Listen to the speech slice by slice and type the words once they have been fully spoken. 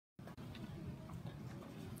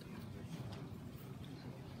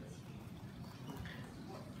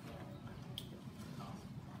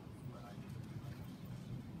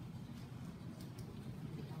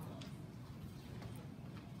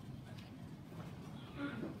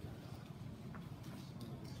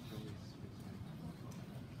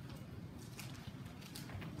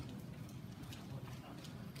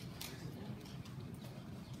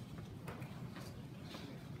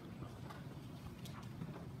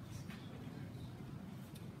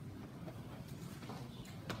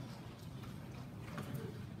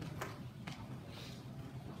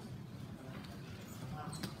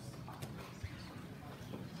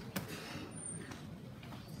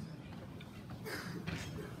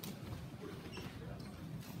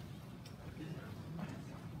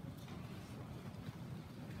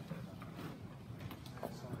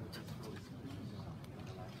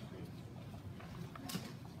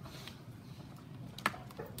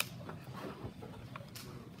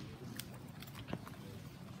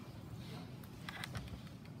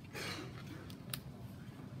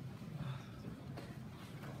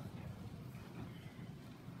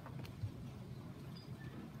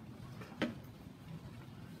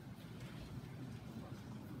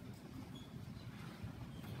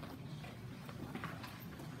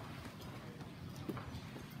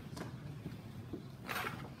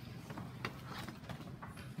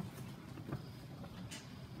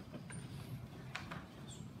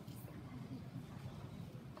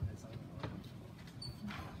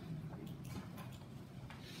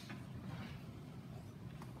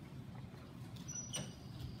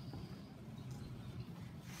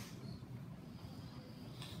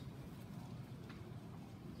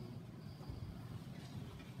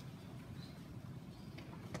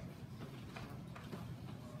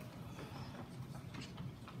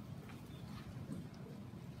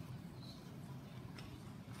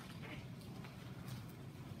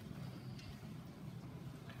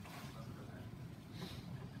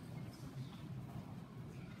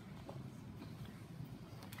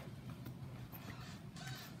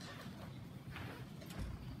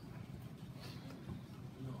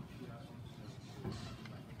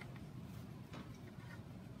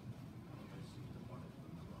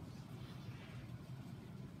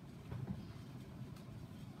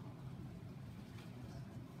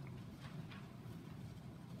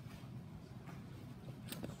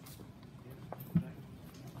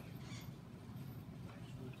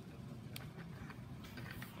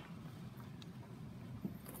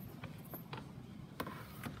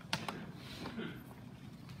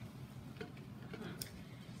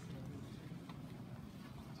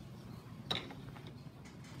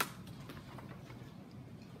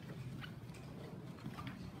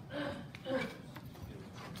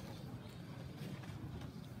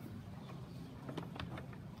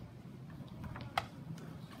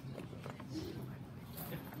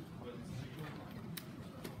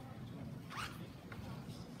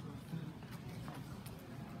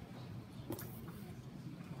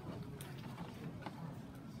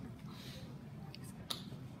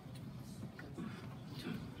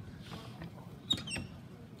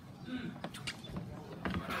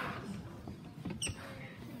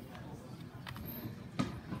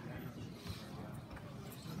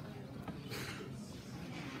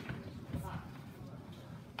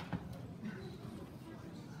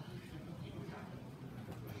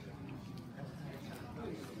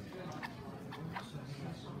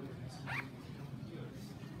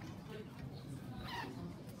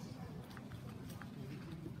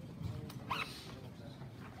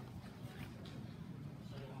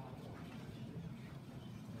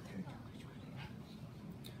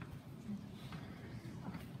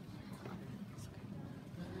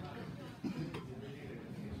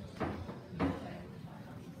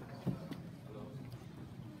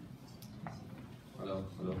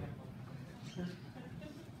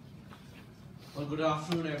good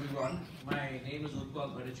afternoon, everyone. My name is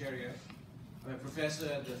Utpal Bhattacharya. I'm a professor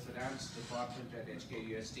at the Finance Department at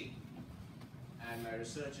HKUST, and my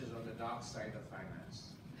research is on the dark side of finance.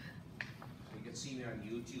 So you can see me on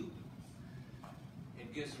YouTube.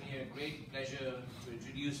 It gives me a great pleasure to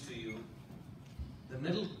introduce to you the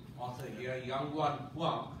middle author here,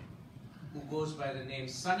 Huang, who goes by the name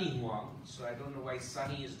Sunny Huang. So I don't know why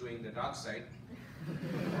Sunny is doing the dark side.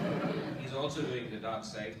 He's also doing the dark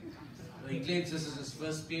side. He claims this is his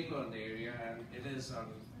first paper on the area, and it is on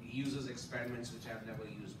he uses experiments which I've never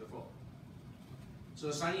used before.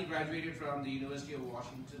 So Sunny graduated from the University of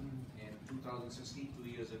Washington in 2016, 2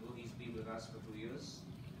 years ago. He's been with us for 2 years.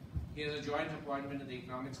 He has a joint appointment in the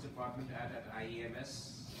economics department at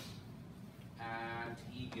IEMS, and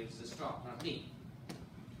he gives this talk, not me.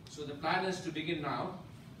 So the plan is to begin now,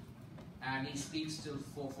 and he speaks till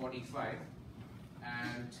 4:45.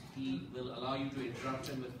 And he will allow you to interrupt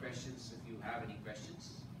him with questions if you have any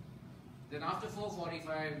questions. Then after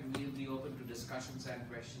 4:45, we'll be open to discussions and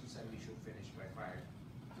questions, and we should finish by 5,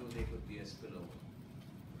 so there could be a spillover.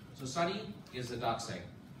 So Sunny is the dark side.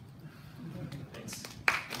 Thanks.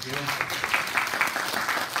 Thank you.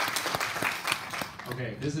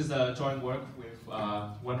 Okay, this is a joint work with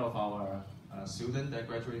one of our students that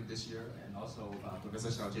graduated this year, and also Professor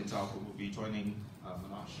Xiao Jianzhao, who will be joining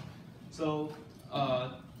Manash. So.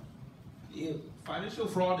 Financial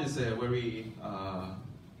fraud is a very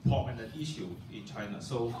prominent issue in China.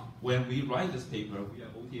 So when we write this paper, we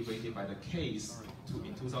are motivated by the case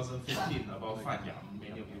in 2015 about Huang.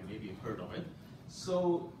 Many of you maybe heard of it.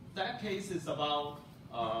 So that case is about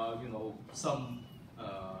some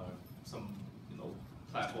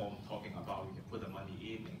platform talking about you can put the money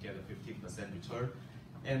in and get a 15% return,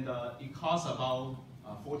 and it costs about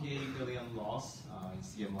 48 million loss in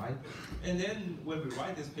CMI. And then when we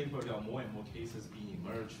write this paper, there are more and more cases being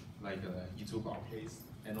emerged, like the Yizhubao case,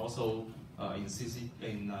 and also in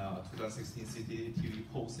 2016, CCTV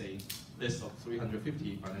posts a list of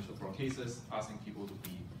 350 financial fraud cases, asking people to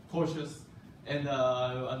be cautious. And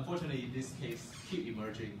unfortunately, this case keep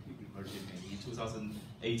emerging. And in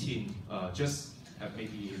 2018, just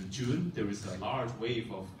maybe in June, there is a large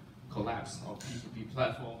wave of collapse of P2P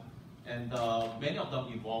platform. And many of them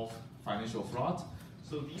involve financial fraud.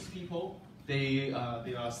 So these people, they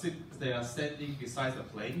are standing beside the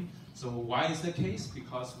plane. So why is the case?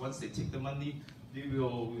 Because once they take the money, they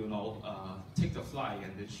will take the flight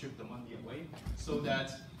and then ship the money away. So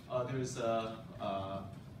that there is a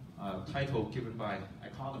title given by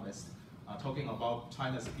economists talking about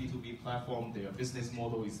China's P2P platform. Their business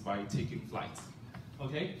model is by taking flights.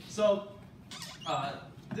 Okay, so.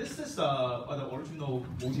 This is the original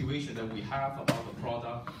motivation that we have about the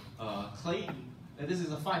product claim, and this is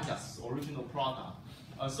a Huang's original product.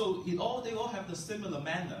 So they all have the similar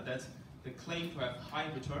manner that they claim to have high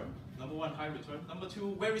return. Number one, high return. Number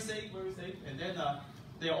two, very safe, and then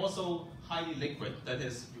they are also highly liquid. That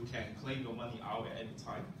is, you can claim your money out at any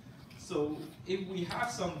time. So if we have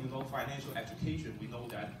some financial education, we know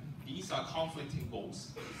that these are conflicting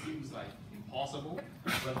goals. It seems like possible,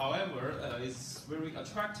 but however, it's very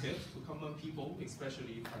attractive to common people,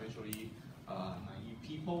 especially financially naive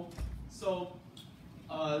people. So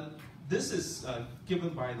this is given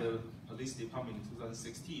by the police department in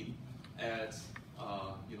 2016 as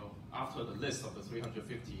after the list of the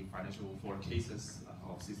 350 financial fraud cases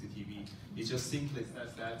of CCTV. It just simply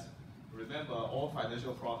says that remember all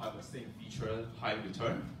financial fraud have the same feature, high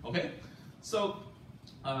return. Okay, so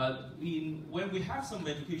when we have some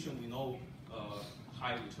education, we know.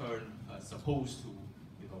 High return supposed to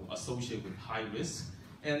associate with high risk,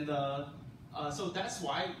 and so that's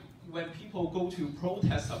why when people go to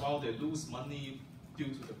protest about they lose money due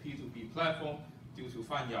to the P2P platform, due to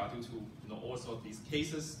Huang, due to all sorts of these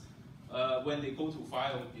cases, when they go to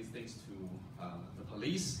file these things to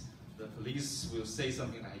the police will say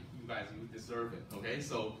something like, "You guys, you deserve it." Okay,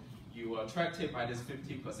 so you are attracted by this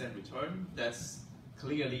 15% return. That's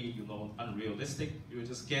clearly unrealistic. You're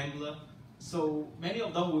just gambler. So many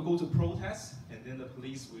of them will go to protest, and then the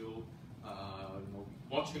police will,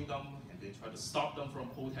 watching them, and they try to stop them from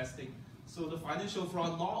protesting. So the financial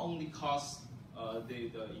fraud not only costs the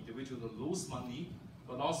individual to lose money,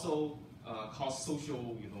 but also cause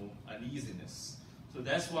social, uneasiness. So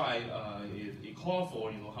that's why it calls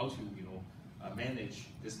for, how to, manage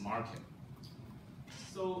this market.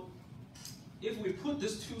 So if we put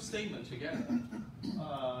these two statements together,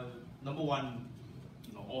 number one,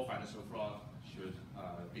 all financial fraud should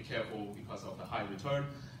be careful because of the high return.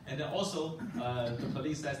 And then also, the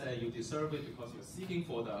police says that you deserve it because you're seeking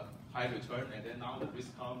for the high return, and then now the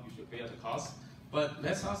risk comes, you should bear the cost. But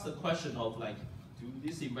let's ask the question of, like, do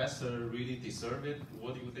this investor really deserve it?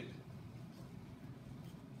 What do you think?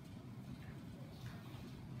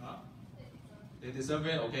 Huh? They deserve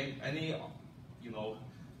it, okay? Any,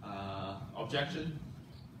 objection?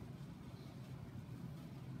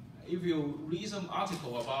 If you read some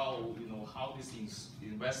article about, how this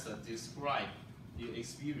investor describe the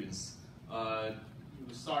experience,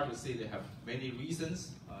 you start to see they have many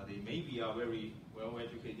reasons. They maybe are very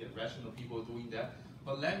well-educated, rational people doing that.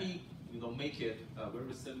 But let me, make it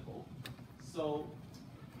very simple. So,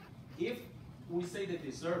 if we say they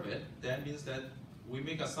deserve it, that means that we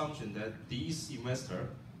make assumption that these investors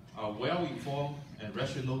are well-informed and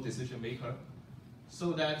rational decision maker,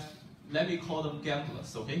 so that, let me call them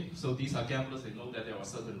gamblers, okay? So these are gamblers, they know that there are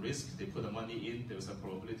certain risks, they put the money in, there's a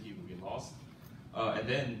probability you will be lost, and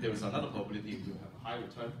then there's another probability you have a high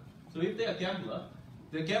return. So if they are gambler,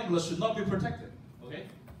 the gambler should not be protected, okay?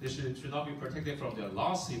 They should not be protected from their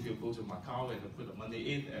loss. If you go to Macau and put the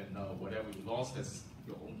money in and whatever you lost, that's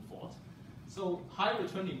your own fault. So high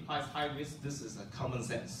return implies high risk. This is a common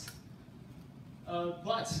sense.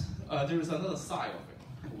 But there is another side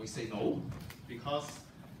of it. We say no, because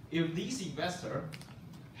if these investors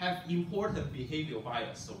have important behavioral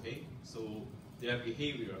bias, okay, so their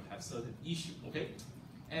behavior have certain issue, okay,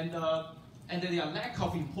 and their lack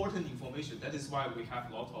of important information. That is why we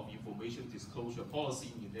have a lot of information disclosure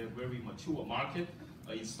policy in their very mature market.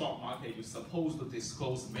 In stock market, you're supposed to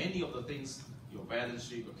disclose many of the things, your balance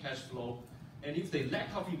sheet, your cash flow. And if they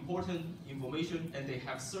lack of important information and they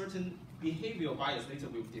have certain behavioral bias, later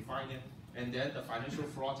we'll define it, and then the financial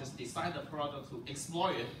fraud just decide the product to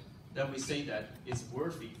exploit it, then we say that it's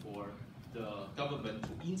worthy for the government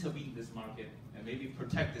to intervene in this market and maybe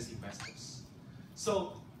protect these investors.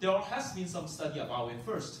 So there has been some study about it.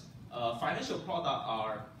 First, financial products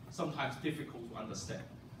are sometimes difficult to understand.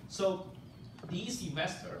 So these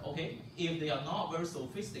investors, okay, if they are not very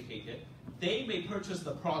sophisticated, they may purchase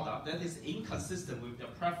the product that is inconsistent with their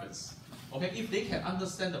preference. Okay, if they can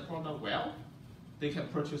understand the product well, they can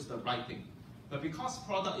purchase the right thing. But because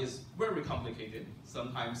product is very complicated,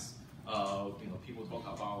 sometimes people talk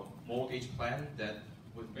about mortgage plan that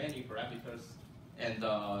with many parameters, and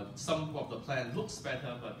some of the plan looks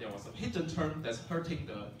better, but there was a hidden term that's hurting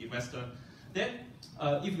the investor. Then,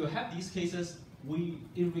 if you have these cases,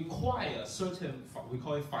 it requires certain, we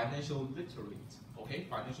call it financial literacy, okay?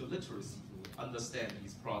 Financial literacy to understand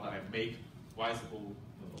these products and make wiseable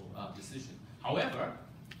decision. However,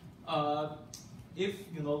 if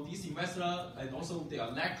these investors and also their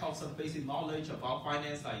lack of some basic knowledge about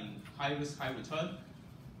finance, like high risk, high return,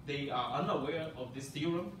 they are unaware of this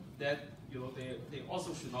theorem, that they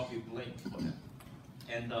also should not be blamed for that.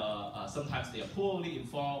 And sometimes they are poorly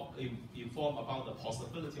informed about the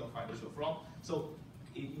possibility of financial fraud. So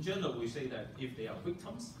in general, we say that if they are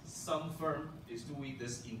victims, some firm is doing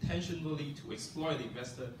this intentionally to exploit the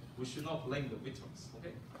investor, we should not blame the victims,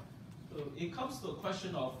 okay? So it comes to a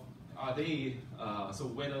question of, are they, so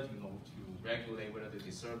whether, to regulate whether they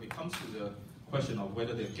deserve, it comes to the question of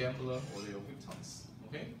whether they're gambler or they're victims,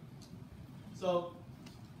 okay? So,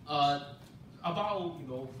 about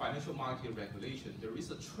financial market regulation, there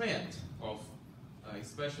is a trend of,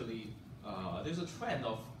 especially there's a trend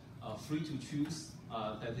of free to choose,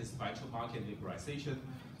 that is financial market liberalization,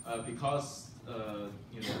 because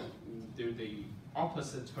the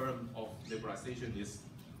opposite term of liberalization is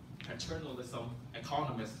paternalism.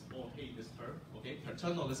 Economists all hate this term. Okay,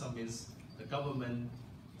 paternalism means the government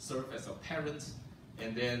serves as a parent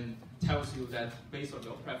and then tells you that based on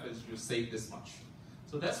your preference you save this much.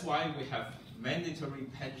 So that's why we have mandatory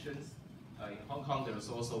pensions. In Hong Kong, there is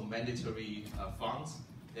also mandatory funds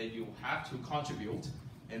that you have to contribute,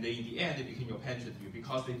 and then in the end, they become your pension to you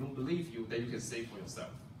because they don't believe you that you can save for yourself.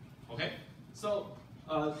 Okay, so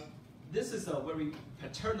this is a very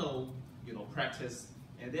paternal, practice.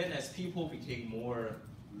 And then as people became more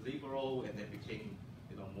liberal and they became,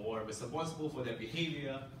 more responsible for their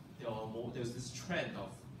behavior, there's this trend of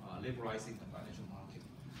liberalizing the financial market.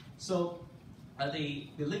 So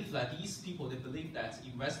they believe that these people, they believe that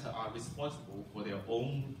investors are responsible for their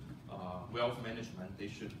own wealth management. They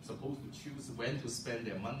should supposed to choose when to spend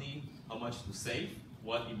their money, how much to save,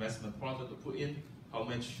 what investment product to put in, how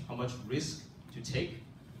much risk to take.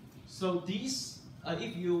 So these,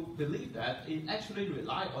 if you believe that, it actually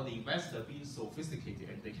relies on the investor being sophisticated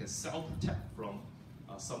and they can self-protect from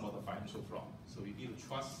some of the financial fraud. So you need to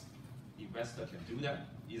trust the investor can do that.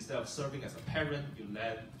 Instead of serving as a parent, you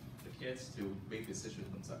let the kids to make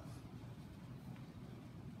decisions themselves.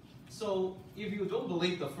 So if you don't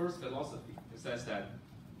believe the first philosophy, it says that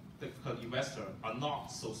the investors are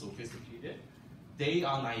not so sophisticated, they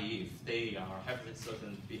are naive, they are having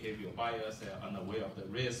certain behavioral bias, they are unaware of the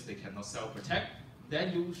risk, they cannot self-protect,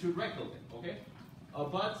 then you should regulate, okay?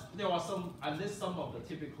 But there are at least some of the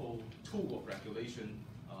typical tools of regulation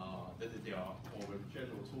that they are over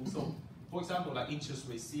general tools. So, for example, like interest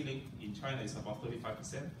rate ceiling in China is about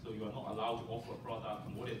 35%, so you are not allowed to offer a product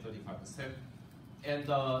more than 35%. And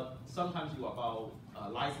sometimes you are about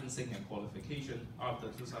licensing and qualification. After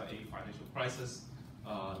 2008 financial crisis,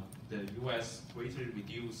 the US greatly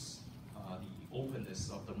reduced the openness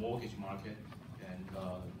of the mortgage market, and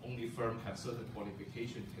only firms have certain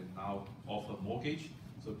qualification can now offer mortgage.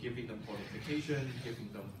 So giving them qualification, giving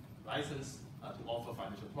them license to offer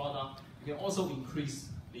financial product. You can also increase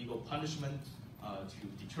legal punishment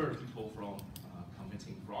to deter people from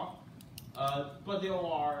committing fraud. But there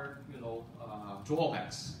are,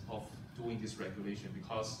 drawbacks of doing this regulation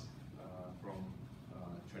because from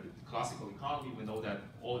classical economy, we know that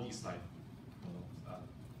all these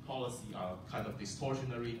policy are kind of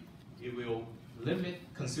distortionary. It will limit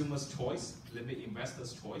consumers' choice, limit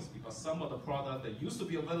investors' choice, because some of the product that used to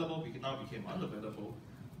be available now became unavailable.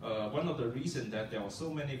 One of the reasons that there are so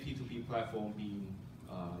many P2P platforms being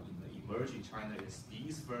emerged in China is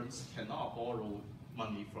these firms cannot borrow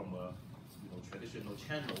money from a traditional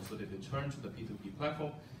channel, so that they turn to the P2P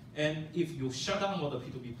platform. And if you shut down all the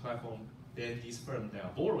P2P platform, then these firms that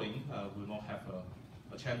are borrowing will not have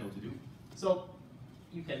a channel to do. So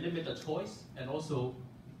you can limit the choice, and also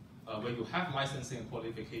when you have licensing and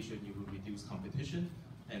qualification, you will reduce competition,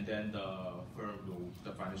 and then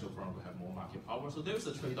the financial firm will have more market power. So there's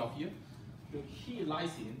a trade-off here. The key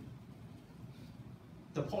lies in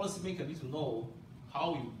the policymaker needs to know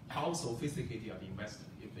how sophisticated are the investors.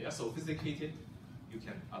 If they are sophisticated, you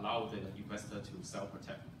can allow the investor to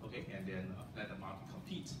self-protect, okay, and then let the market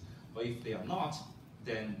compete. But if they are not,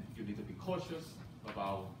 then you need to be cautious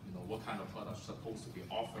about what kind of products are supposed to be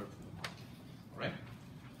offered to the market. All right.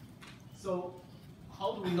 So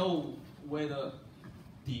how do we know whether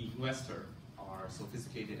the investor are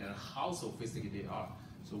sophisticated and how sophisticated they are?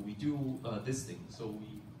 So we do this thing. So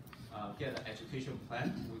we get an education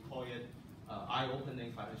plan. We call it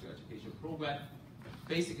eye-opening financial education program.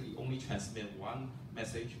 Basically, only transmit one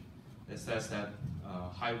message that says that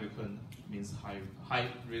high return means high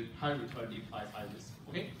return implies high risk.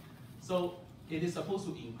 Okay, so it is supposed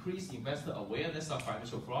to increase investor awareness of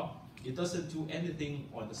financial fraud. It doesn't do anything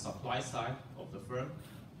on the supply side of the firm,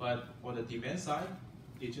 but on the demand side,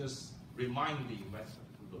 it just reminds the investor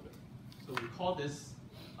a little bit. So we call this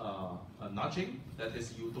a nudging. That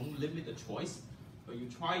is, you don't limit the choice, but you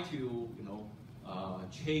try to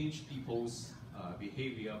change people's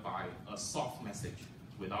behavior by a soft message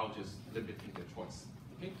without just limiting their choice.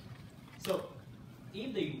 Okay, so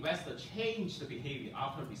if the investor change the behavior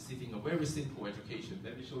after receiving a very simple education,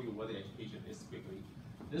 let me show you what the education is quickly.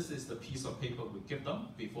 This is the piece of paper we give them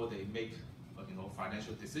before they make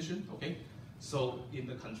financial decision. Okay, so in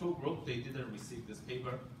the control group they didn't receive this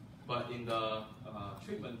paper, but in the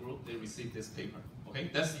treatment group they received this paper. Okay,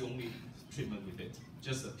 that's the only treatment we did,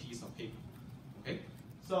 just a piece of paper. Okay,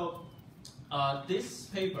 so this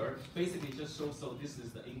paper basically just shows, so this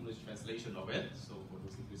is the English translation of it, so for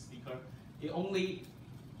those English speaker, it only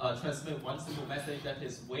transmits one simple message, that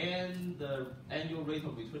is when the annual rate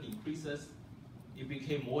of return increases, it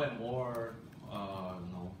became more and more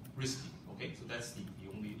risky. Okay, so that's the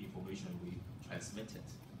only information we transmitted.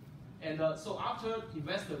 And so after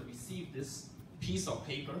investors receive this piece of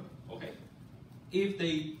paper, okay, if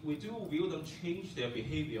we will them change their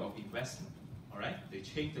behavior of investment, all right, they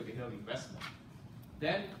change the behavior of investment,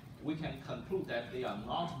 then we can conclude that they are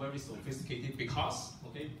not very sophisticated because,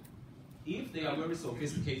 okay, if they are very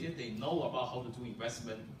sophisticated, they know about how to do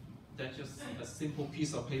investment, then just a simple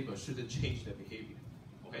piece of paper shouldn't change their behavior,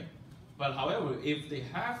 okay? But however, if they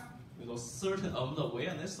have certain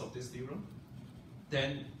unawareness of this theorem,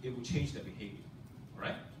 then it will change their behavior, all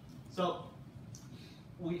right? So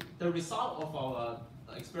the result of our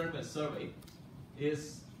experiment survey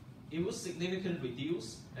is it will significantly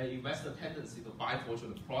reduce an investor tendency to buy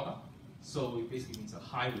fraudulent product. So it basically means a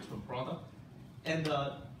high return product. And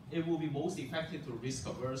it will be most effective to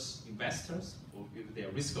risk-averse investors. Or if they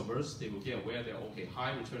are risk-averse, they will get aware that, okay,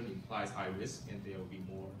 high return implies high risk, and they will be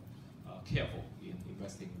more careful in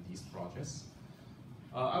investing in these projects.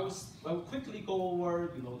 I will quickly go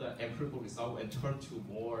over the empirical result and turn to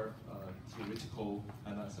more theoretical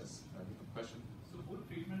analysis. I have a question. So both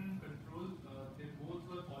treatment and control, they both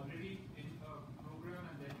were already in a program,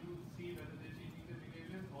 and then you see whether they're changing their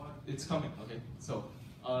behavior, or it's coming. Okay, so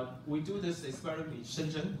we do this experiment in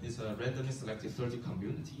Shenzhen. It's a randomly selected 30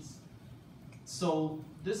 communities. So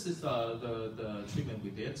this is the treatment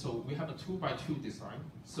we did. So we have a 2x2 design.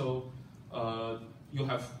 So you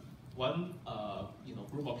have one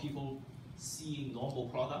group of people seeing normal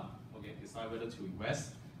product, okay, decide whether to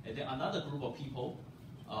invest, and then another group of people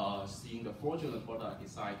seeing the fraudulent product,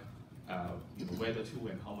 decide whether to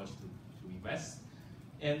and how much to invest.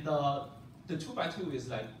 And the 2x2 is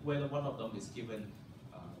like whether one of them is given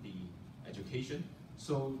the education.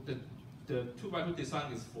 So the 2x2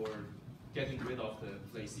 design is for getting rid of the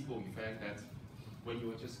placebo effect that when you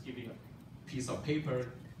are just giving a piece of paper,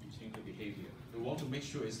 you change the behavior. We want to make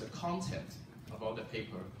sure it's the content about the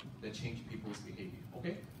paper that change people's behavior,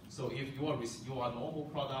 okay? So if you are normal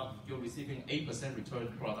product, you're receiving 8% return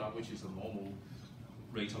product, which is a normal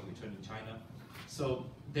rate of return in China. So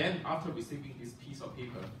then after receiving this piece of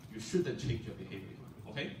paper, you shouldn't change your behavior,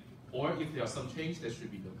 okay? Or if there are some change, there should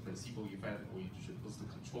be the placebo effect, or you should supposed to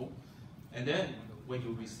control. And then when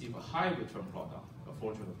you receive a high return product, a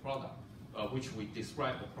fraudulent product, which we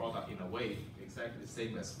describe the product in a way exactly the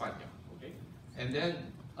same as FATIA, okay? And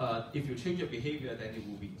then if you change your behavior, then it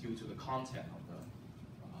will be due to the content of the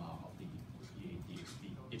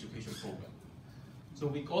education program. So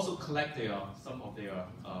we also collect some of their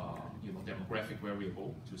demographic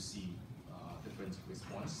variable to see different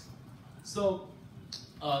response. So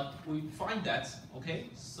we find that, okay,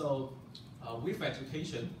 so with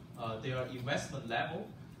education, their investment level.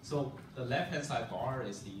 So the left-hand side bar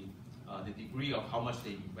is the degree of how much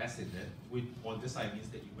they invest in it. On this side means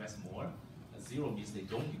they invest more. 0 means they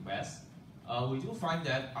don't invest. We do find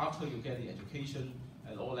that after you get the education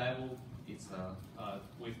at all level, it's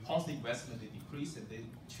with positive investment they decrease and they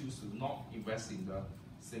choose to not invest in the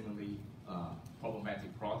similarly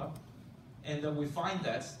problematic product. And we find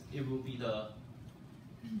that it will be the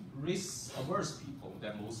risk-averse people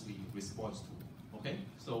that mostly responds to. Okay,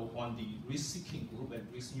 so on the risk-seeking group and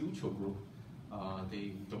risk-neutral group,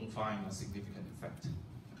 they don't find a significant effect.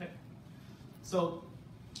 Okay, so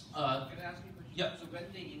can I ask you a question? Yeah. So when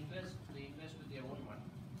they invest with their own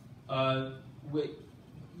money.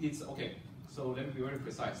 It's okay. So let me be very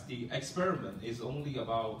precise. The experiment is only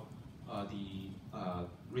about the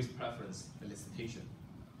risk preference elicitation,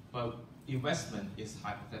 but investment is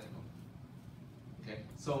hypothetical. Okay,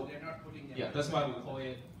 so they're not putting their yeah, that's why we call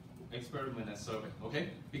it experiment and survey, okay?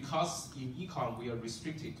 Because in econ we are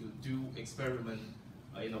restricted to do experiment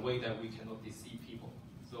in a way that we cannot deceive people.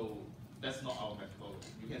 So that's not our methodology.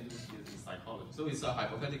 You can do it in psychology. So it's a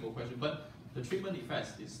hypothetical question, but the treatment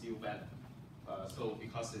effect is still valid. So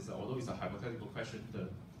because although it's a hypothetical question, the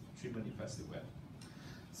treatment effect is still valid.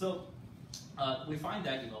 So we find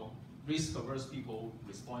that risk-averse people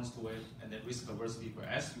respond to it, and then risk-averse people,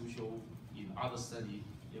 as usual in other study,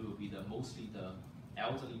 it will be mostly the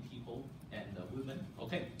elderly people and the women.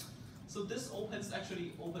 Okay, so this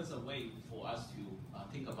actually opens a way for us to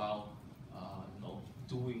think about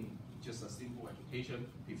doing just a simple education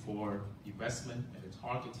before investment and the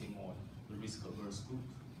targeting on the risk-averse group.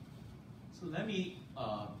 So let me.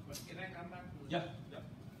 But can I come back to this? Yeah.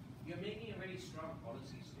 You're making a very strong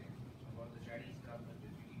policy statement about the Chinese government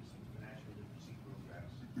introducing financial literacy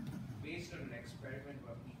programs based on an experiment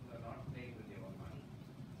where people are not playing with their own money,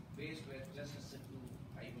 based with just a simple,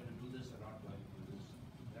 are you going to do this or not going to do this?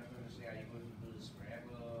 They're not going to say, are you going to do this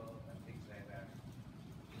forever and things like that.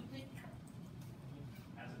 Do you think,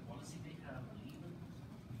 as a policymaker, believe in this?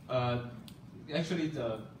 Actually,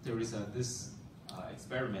 there is this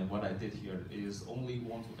experiment. What I did here is only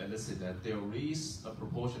want to elicit that there is a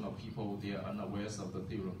proportion of people they are unaware of the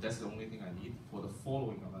theorem. That's the only thing I need for the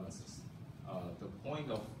following analysis. The point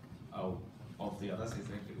of the analysis is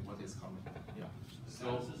actually what is coming. Yeah.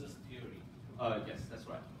 So this is theory. Yes, that's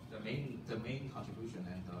right. The main contribution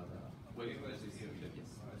and the way it is theory. Yes.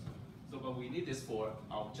 So, but we need this for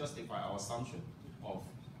justify our assumption of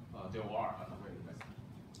there are unaware investors,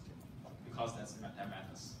 because that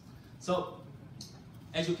matters. So,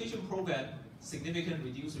 education program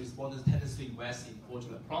significantly reduce respondents' tendency to invest in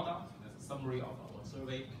fraudulent product. That's a summary of our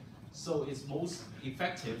survey. So it's most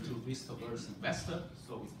effective to risk-averse investor.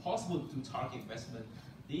 So it's possible to do target investment.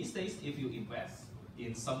 These days, if you invest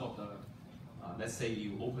in some of the, let's say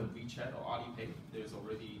you open WeChat or Alipay, there's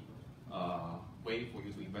already a way for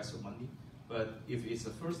you to invest your money. But if it's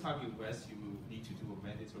the first time you invest, you will need to do a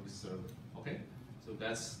mandatory survey. Okay, so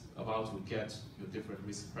that's about to get your different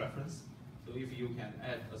risk preference. So if you can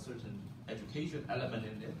add a certain education element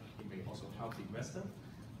in it, it may also help the investor.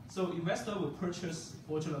 So investor will purchase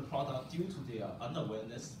fraudulent product due to their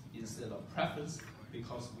unawareness instead of preference,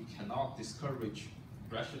 because we cannot discourage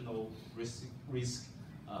rational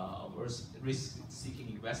risk-seeking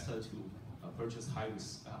investor to purchase high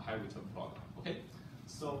return product. Okay,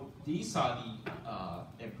 So these are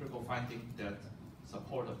the empirical findings that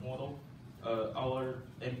support the model. Our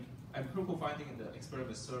empirical finding in the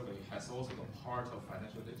experiment survey has also been part of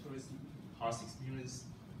financial literacy, past experience.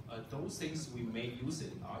 Those things we may use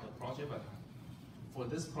it in other projects, but for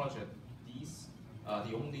this project, these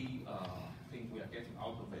the only thing we are getting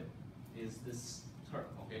out of it is this term.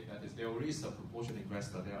 Okay, that is, there is a proportion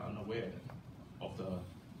investor they are unaware of the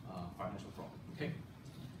financial fraud. Okay,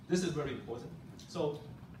 this is very important. So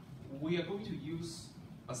we are going to use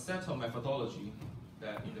a set of methodology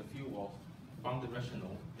that in the field of bounded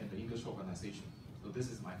rational and the industrial organization. So this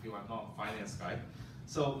is my field. I'm not a finance guy.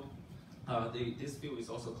 So this field is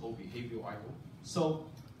also called behavioral IO. So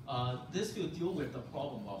this field deals with the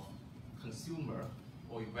problem of consumer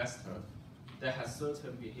or investor that has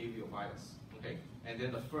certain behavioral bias, okay? And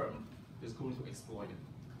then the firm is going to exploit it.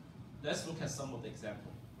 Let's look at some of the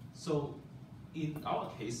examples. So in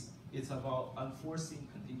our case, it's about unforeseen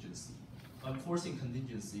contingency. Unforeseen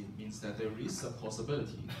contingency means that there is a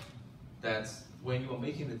possibility that when you are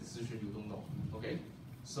making the decision, you don't know, okay?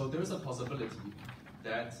 So there's a possibility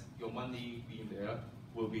that your money being there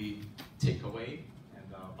will be taken away and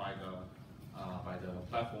by the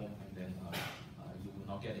platform, and then you will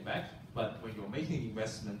not get it back. But when you're making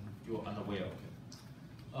investment, you're unaware of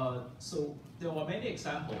it. So there are many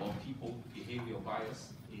examples of people behavioral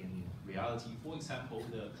bias in reality. For example,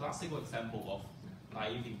 the classical example of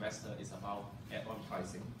naive investor is about add-on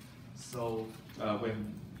pricing. So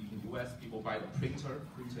when in the US people buy the printer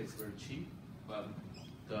is very cheap, but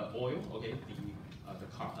the oil, okay,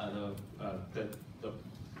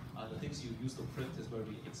 the things you use to print is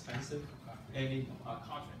very expensive, and in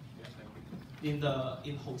cartridge. In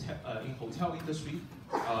hotel industry,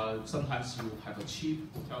 sometimes you have a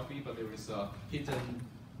cheap hotel fee, but there is a hidden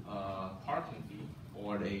parking fee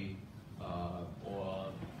or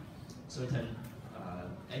certain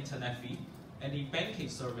internet fee. And in banking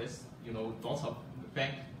service, you know, lots of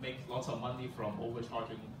bank make lots of money from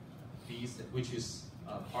overcharging fees, which is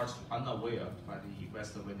partially unaware by the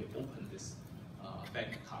investor when they open this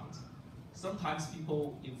bank account. Sometimes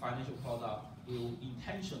people in financial product will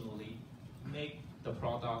intentionally make the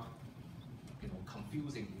product, you know,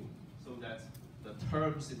 confusing you, so that the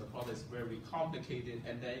terms in the product is very complicated,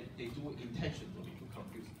 and they do it intentionally to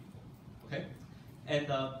confuse people. Okay, and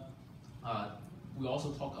we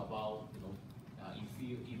also talk about, you know,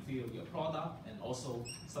 inferior product, and also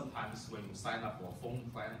sometimes when you sign up for a phone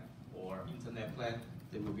plan or internet plan,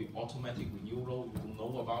 there will be automatic renewal. You don't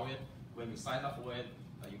know about it. When you sign up for it,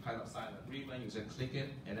 you kind of sign an agreement, you just click it,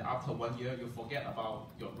 and then after 1 year, you forget about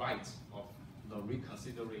your right of, you know,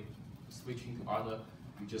 reconsidering, switching to other,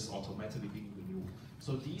 you just automatically being renewed.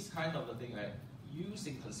 So these kind of the thing are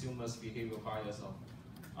using consumers' behavioral bias of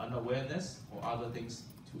unawareness or other things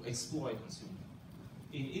to exploit consumers.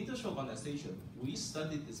 In industrial organization, we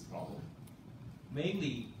studied this problem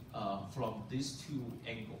mainly from these two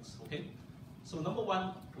angles, okay? So number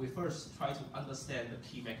one, we first try to understand the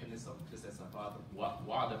key mechanism, because that's about what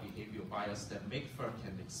are the behavioral bias that make firm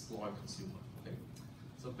can exploit consumer, okay?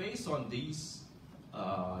 So based on these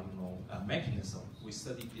mechanism, we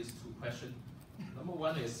studied these two questions. Number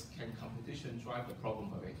one is, can competition drive the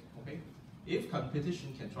problem away, okay? If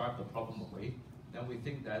competition can drive the problem away, then we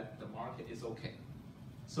think that the market is okay.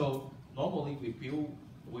 So normally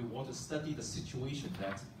we want to study the situation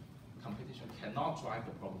that competition cannot drive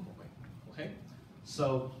the problem away. Okay,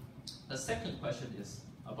 so the second question is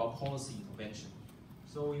about policy intervention.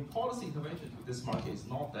 So in policy intervention to this market is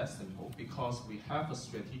not that simple, because we have a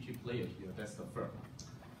strategic player here, that's the firm.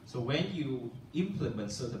 So when you implement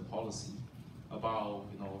certain policy about,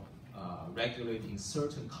 you know, regulating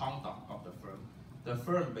certain conduct of the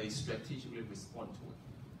firm may strategically respond to it.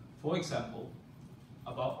 For example,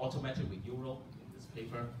 about automatic renewal in this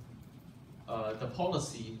paper, the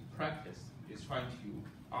policy practice is trying to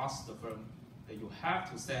ask the firm that you have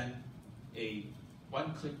to send a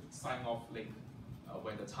one-click sign-off link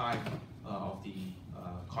when the time of the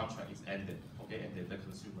contract is ended, okay, and then the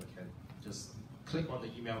consumer can just click on the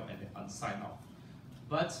email and then sign off.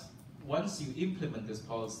 But once you implement this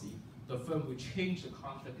policy, the firm will change the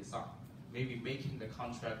contract design, maybe making the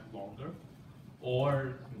contract longer,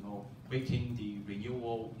 or, you know, making the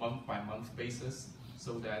renewal month-by-month basis,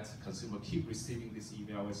 so that consumer keep receiving this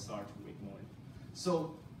email and start to ignore it.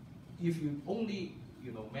 So if you only,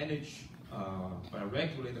 you know, manage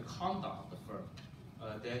regulate the conduct of the firm,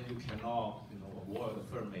 then you cannot, you know, avoid the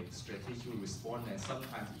firm make strategically respond, and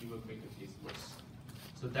sometimes even make the case worse.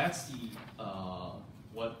 So that's the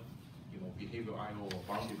what, you know, behavioral IO or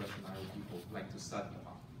boundary rational people like to study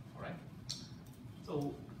about. All right.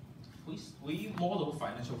 So we model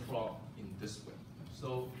financial fraud in this way.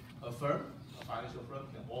 So a firm, a financial firm,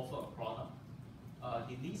 can offer a product.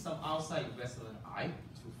 He needs some outside investment eye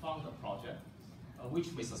to fund the project,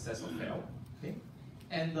 which may success or fail. Okay,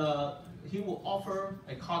 and he will offer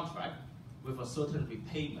a contract with a certain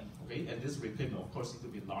repayment. Okay, and this repayment, of course, needs to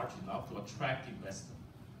be large enough to attract investor.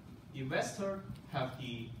 Investor have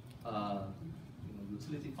the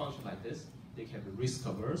utility function like this. They can be risk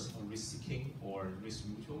averse or risk seeking or risk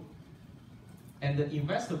neutral. And the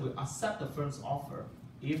investor will accept the firm's offer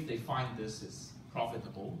if they find this is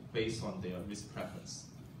profitable based on their risk preference.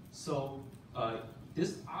 So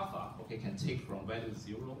this alpha, okay, can take from value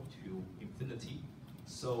 0 to infinity.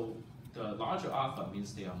 So the larger alpha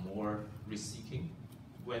means they are more risk seeking.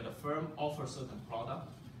 When the firm offers certain product,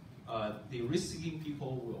 the risk seeking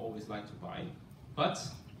people will always like to buy, but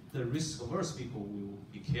the risk averse people will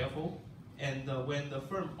be careful. And when the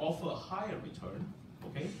firm offer a higher return,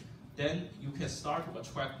 okay, then you can start to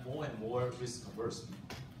attract more and more risk averse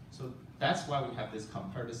people. So that's why we have this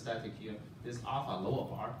comparative static here. This alpha lower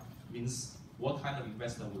bar means what kind of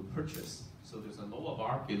investor will purchase. So there's a lower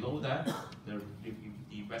bar. Below that, the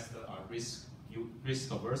investor are risk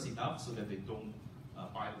averse enough so that they don't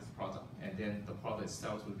buy this product. And then the product is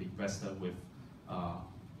sold to the investor with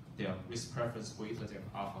their risk preference greater than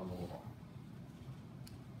alpha lower bar.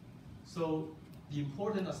 So the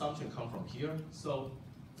important assumption comes from here. So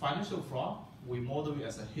financial fraud, we model it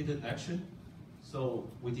as a hidden action. So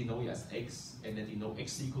we denote it as X, and then denote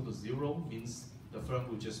X equal to 0 means the firm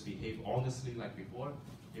will just behave honestly like before.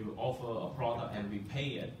 It will offer a product and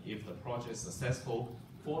repay it if the project is successful.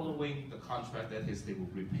 Following the contract, that is, they will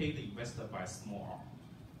repay the investor by a small R.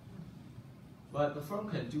 But the firm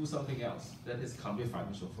can do something else, that is commit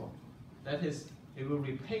financial fraud. That is, it will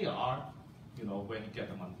repay a R, when you get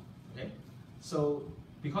the money. Okay? So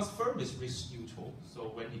because firm is risk neutral,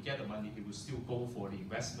 so when he get the money, he will still go for the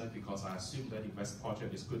investment because I assume that the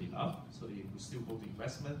project is good enough, so he will still go to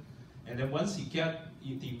investment. And then once if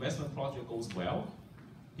the investment project goes well,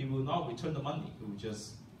 he will not return the money. He will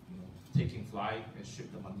just taking flight and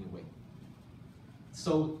ship the money away.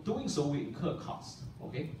 So doing so will incur cost.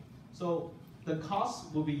 Okay? So the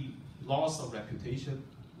cost will be loss of reputation,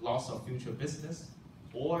 loss of future business,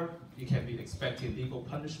 or it can be expected legal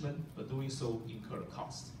punishment, but doing so incur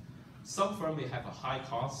cost. Some firms may have a high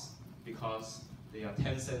cost because they are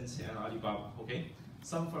Tencent and Alibaba. Okay?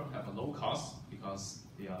 Some firms have a low cost because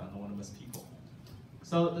they are anonymous people.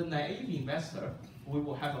 So the naive investor, we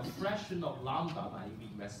will have a fraction of lambda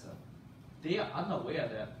naive investor. They are unaware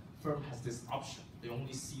that firm has this option. They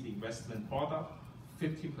only see the investment product,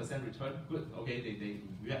 15% return, good. Okay,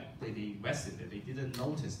 they invested it. They didn't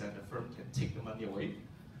notice that the firm can take the money away.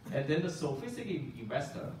 And then the sophisticated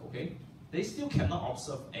investor, okay, they still cannot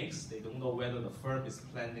observe X. They don't know whether the firm is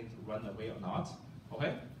planning to run away or not.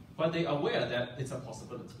 Okay, but they are aware that it's a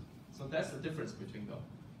possibility. So that's the difference between them.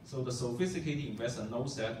 So the sophisticated investor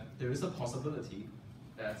knows that there is a possibility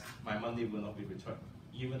that my money will not be returned,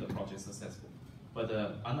 even the project is successful. But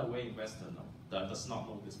the unaware investor does not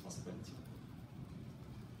know this possibility.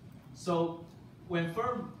 So when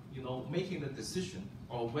firm, making the decision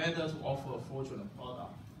on whether to offer a fraudulent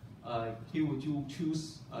product, he will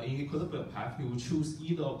choose in equilibrium path. He will choose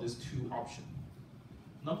either of these two options.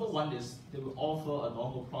 Number one is they will offer a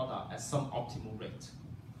normal product at some optimal rate.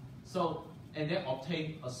 So and then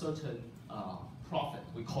obtain a certain profit.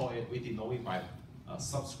 We denote it by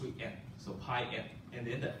subscript n, so pi n, and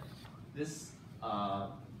then this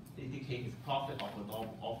indicates profit of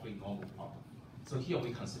offering normal product. So here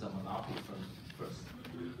we consider monopoly first.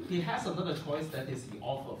 He has another choice, that is he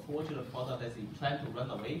offers a fraudulent product that he plans to run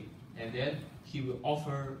away, and then he will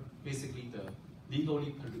offer basically the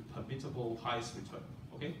legally permittable highest return,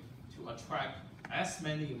 okay, to attract as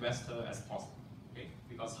many investors as possible, okay,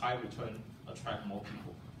 because high return attract more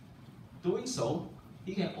people. Doing so,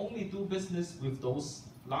 he can only do business with those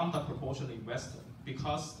lambda proportional investors,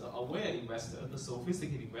 because the aware investor, the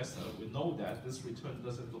sophisticated investor, will know that this return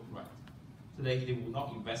doesn't look right. So they will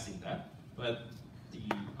not invest in that, but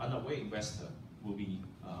the unaware investor will be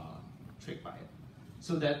tricked by it.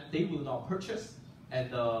 So that they will not purchase,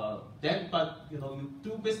 and you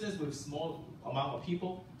do business with small amount of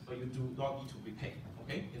people, but you do not need to repay.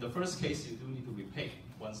 Okay? In the first case, you do need to repay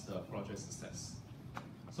once the project is success.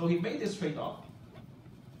 So he made this trade-off.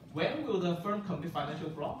 When will the firm commit financial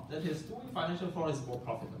fraud? That is, doing financial fraud is more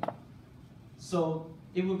profitable. So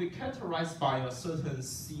it will be characterized by a certain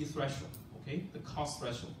C threshold, okay, the cost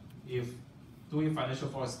threshold. If doing financial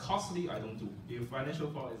fraud is costly, I don't do. If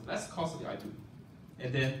financial fraud is less costly, I do.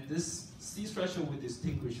 And then this C threshold will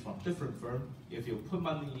distinguish from different firms. If you put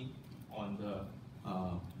money on the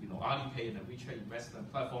Alipay and a WeChat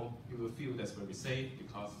investment platform, you will feel that's very safe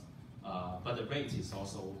because, but the rate is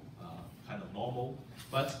also kind of normal.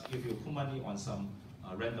 But if you put money on some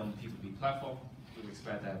random P2P platform, you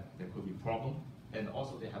expect that there could be problem, and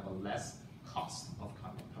also they have a less cost of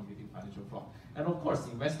committing financial fraud. And of course,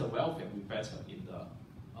 investor welfare will be better in the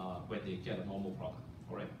when they get a normal product.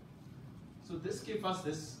 All right. So this gives us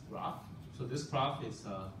this graph. So this graph is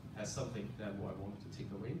has something that I want to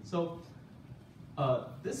take away. So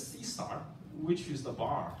this C star, which is the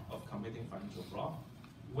bar of committing financial fraud,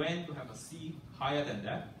 when you have a C higher than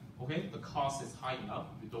that, okay, the cost is high enough,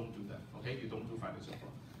 you don't do that, okay, you don't do financial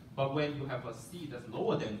fraud. But when you have a C that's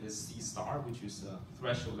lower than this C star, which is a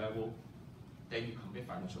threshold level, then you commit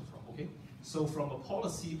financial fraud, okay? So from a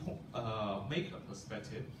policy maker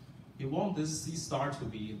perspective, you want this C star to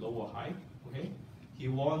be low or high, okay?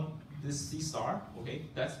 You want this C star, okay,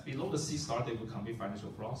 that's below the C star, they will commit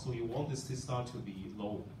financial fraud. So you want this C star to be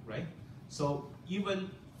low, right? So even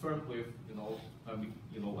firm with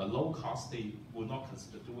a low cost, they will not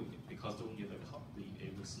consider doing it because doing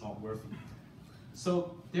it was not worth it.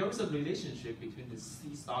 So there is a relationship between the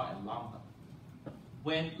C star and lambda.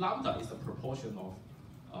 When lambda is the proportion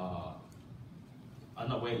of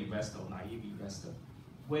unaware investor or naive investor,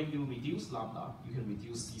 when you reduce lambda, you can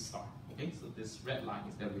reduce C star. Okay, so this red line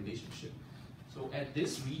is that relationship. So at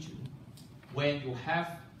this region, when you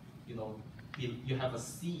have, you have a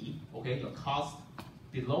C, okay, your cost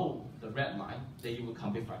below the red line, then you will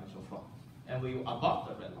commit financial fraud. And when you're above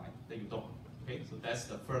the red line, then you don't. Okay, so that's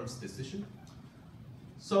the firm's decision.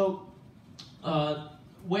 So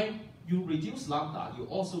when you reduce lambda, you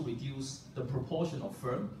also reduce the proportion of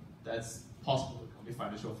firm that's possible to commit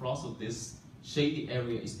financial fraud. So this shady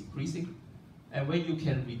area is decreasing. And when you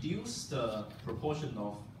can reduce the proportion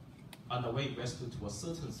of unaware investor to a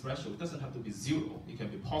certain threshold, it doesn't have to be zero, it can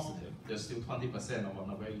be positive, there's still 20% of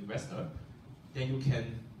unaware investor, then you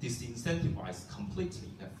can disincentivize completely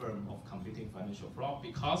that firm of committing financial fraud,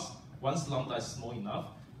 because once lambda is small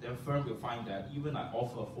enough, then firm will find that even I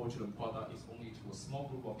offer a fraudulent product, it's only to a small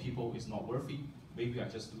group of people, it's not worthy, maybe I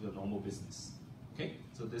just do the normal business. Okay,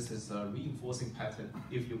 so this is a reinforcing pattern.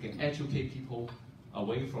 If you can educate people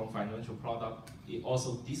away from financial product, it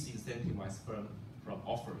also disincentivizes firm from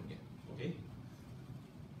offering it. Okay.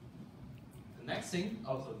 The next thing,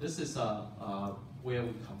 also this is where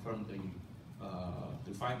we confirm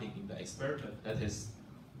the finding in the experiment. That is,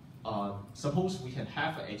 suppose we can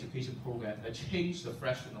have an education program that change the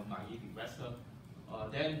fraction of naive investor,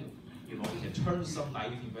 then we can turn some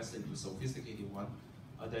naive investor into sophisticated one.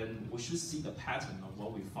 Then we should see the pattern of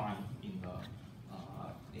what we find in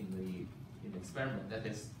the experiment. That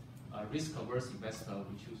is, risk-averse investor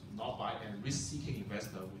will choose to not buy, and risk-seeking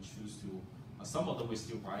investor will choose to. Some of them will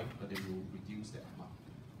still buy, but they will reduce their amount.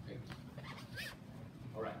 Okay.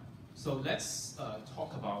 All right. So let's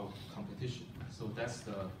talk about competition. So that's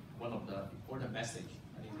one of the important message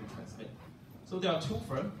I need to transmit. So there are two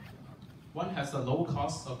firms. One has a low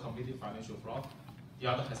cost of committing financial fraud. The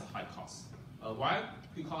other has a high cost. Why?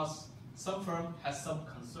 Because some firm has some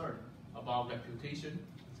concern about reputation,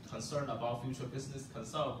 concern about future business,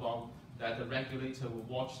 concern about that the regulator will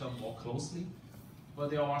watch them more closely.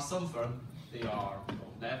 But there are some firms, they are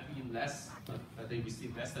they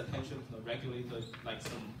receive less attention from the regulator, like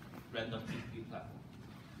some random P2P platform.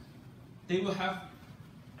 They will have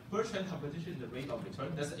virtual competition in the rate of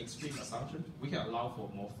return. That's an extreme assumption. We can allow for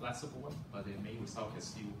more flexible one, but the main result can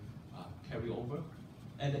still carry over.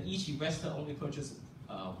 And each investor only purchase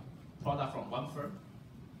product from one firm.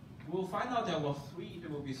 We'll find out there will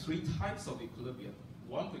be three types of equilibrium.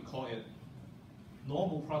 One, we call it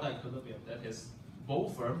normal product equilibrium. That is,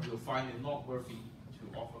 both firms will find it not worthy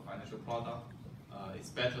to offer financial product. It's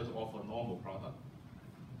better to offer normal product.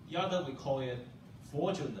 The other, we call it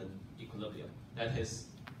fraudulent equilibrium. That is,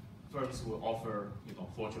 firms will offer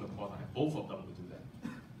fraudulent product. Both of them will do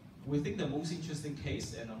that. We think the most interesting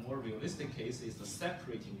case and a more realistic case is the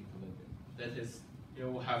separating equilibrium. That is, you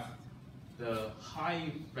will have the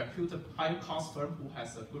high cost firm who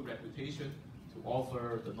has a good reputation to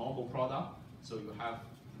offer the normal product. So you have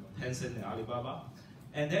Tencent and Alibaba.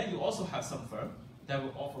 And then you also have some firm that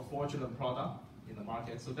will offer fraudulent product in the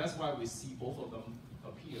market. So that's why we see both of them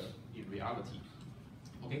appear in reality.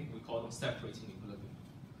 Okay, we call them separating equilibrium.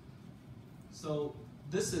 So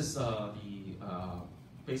this is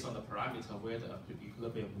based on the parameter where the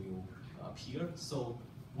equilibrium will appear. So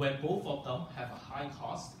when both of them have a high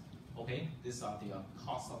cost, okay, these are the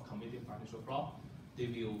costs of committing financial fraud, they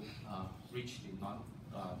will reach the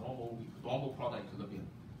normal product equilibrium.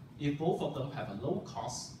 If both of them have a low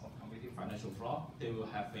cost of committing financial fraud, they will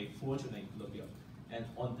have a fraudulent equilibrium. And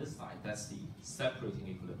on this side, that's the separating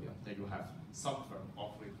equilibrium, that you have some firm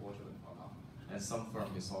offering fraudulent product and some firm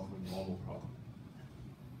is offering normal product.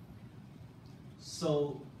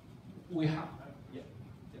 So we have, yeah.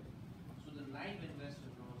 So the naive investor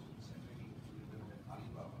knows the separating equilibrium that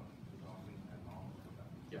Alibaba is offering a normal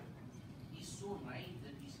product. Yeah. He's so naive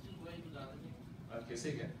that he's still going to the other guy. Okay,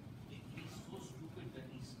 say again. He's so stupid that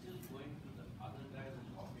he's still going to the other guy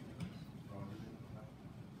who's offering a fraudulent product.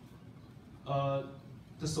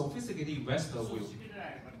 The sophisticated investor will.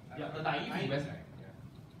 Yeah, the naive investor.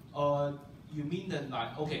 Yeah. You mean the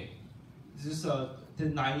okay? This is the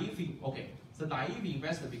naive. Okay, the naive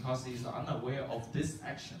investor because he's unaware of this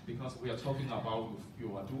action because we are talking about if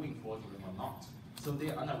you are doing fraudulent or not. So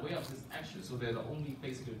they are unaware of this action. So they only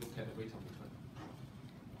basically look at the rate of return.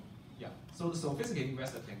 Yeah. So the sophisticated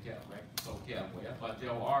investor can get aware, but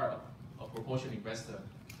there are a proportion investor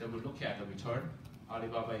that will look at the return.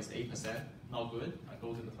 Alibaba is 8%, not good. I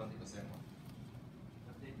go to the 20% one.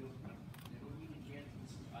 But they don't even get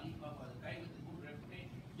this is Alibaba, the guy with the good reputation.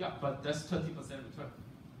 Yeah, but that's 20% return.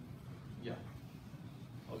 Yeah.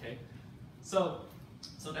 Okay. So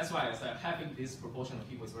that's why I said having this proportion of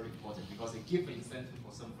people is very important because it gives an incentive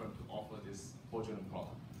for some firm to offer this fraudulent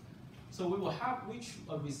product. So we will have reach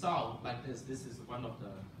a result like this. This is one of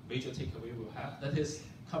the major takeaways we will have. That is,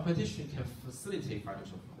 competition can facilitate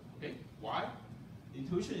financial fraud. Okay. Why? The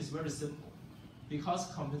intuition is very simple. Because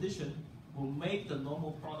competition will make the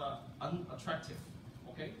normal product unattractive.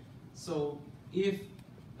 Okay. So if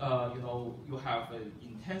you have an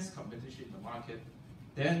intense competition in the market,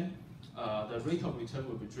 then the rate of return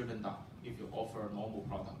will be driven down if you offer a normal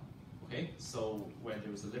product. Okay, so when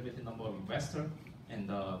there is a limited number of investors and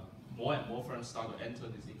more and more firms start to enter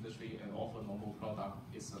this industry and offer normal product,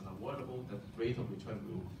 it's unavoidable that rate of return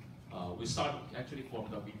will start actually from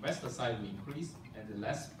the investor side will increase and the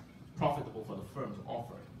less profitable for the firm to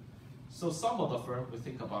offer it. So some of the firms will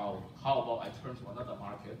think about how about I turn to another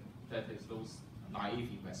market that is those naive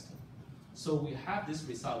investors. So we have this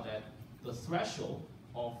result that the threshold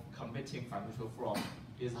of committing financial fraud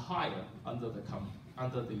is higher under the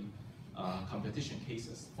competition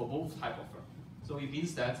cases for both type of firms. So it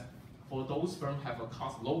means that for those firms have a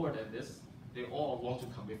cost lower than this, they all want to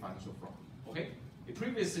commit financial fraud. Okay?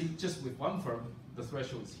 Previously, just with one firm, the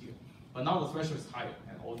threshold is here. But now the threshold is higher,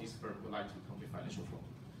 and all these firms would like to commit financial fraud.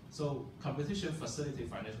 So competition facilitates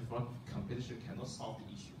financial fraud. Competition cannot solve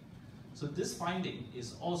the issue. So this finding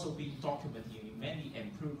is also being documented in many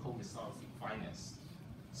empirical results in finance.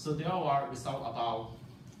 So there are results about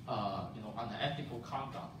unethical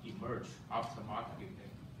conduct emerge after market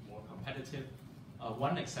became more competitive.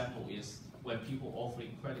 One example is when people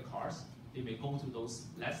offering credit cards, they may go to those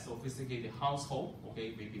less sophisticated households.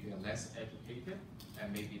 Okay, maybe they are less educated,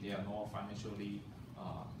 and maybe they are not financially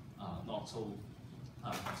not so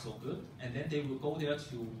good, and then they will go there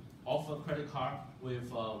to offer credit card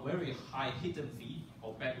with a very high hidden fee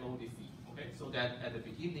or backloaded fee. Okay, so that at the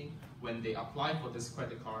beginning, when they apply for this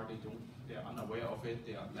credit card, they are unaware of it,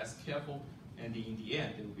 they are less careful, and in the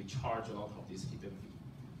end, they will be charged a lot of this hidden fee.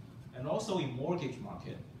 And also in mortgage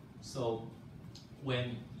market, so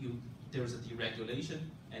when there's a deregulation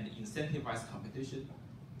and incentivized competition,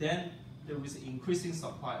 then there is increasing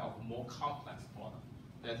supply of more complex product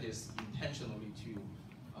that is intentionally to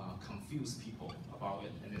confuse people about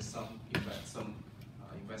it, and then some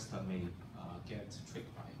investor may get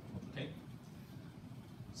tricked by it. Okay.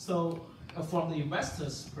 So from the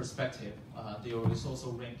investor's perspective, there is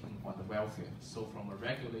also ranking on the welfare. So from a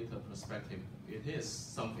regulator perspective, it is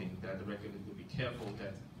something that the regulator will be careful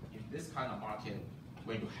that in this kind of market,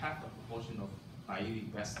 when you have the proportion of naive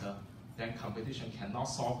investor, then competition cannot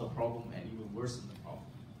solve the problem and even worsen the problem.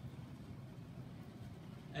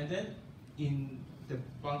 And then in the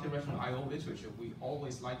voluntary rational IO literature, we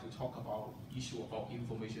always like to talk about issue about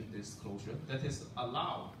information disclosure. That is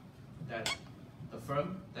allow that the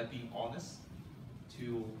firm that being honest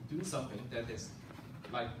to do something that is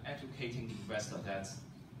like educating the investor that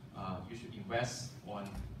you should invest on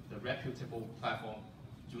the reputable platform.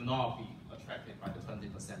 Do not be attracted by the 20%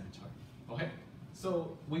 return. Okay,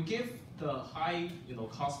 so we give the high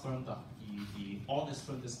cost firm the honest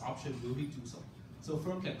firm this option. Will we do so? So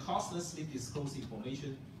firm can costlessly disclose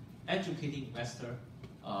information, educating investor.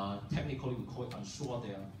 Technically, we call it ensure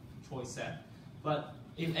their choice set, but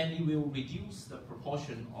it will reduce the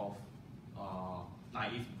proportion of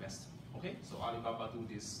naive investor. Okay, so Alibaba do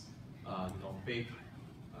this, big,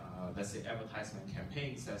 let's say advertisement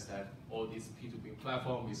campaign says that all this P2P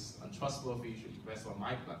platform is untrustworthy. You should invest on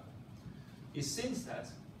my platform. It seems that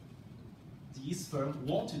these firms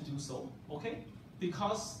want to do so. Okay,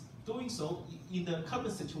 because doing so, in the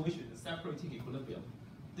current situation, the separating equilibrium,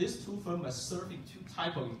 these two firms are serving two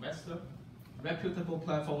types of investor: reputable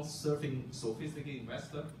platforms serving sophisticated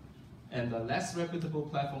investor, and the less reputable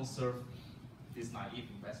platforms serve this naive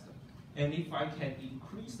investor. And if I can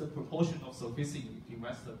increase the proportion of sophisticated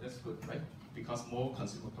investor, that's good, right? Because more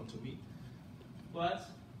consumers come to me. But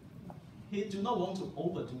he do not want to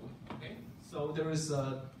overdo it, okay? So there is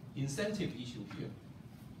an incentive issue here.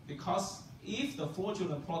 Because if the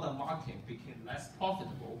fraudulent product market became less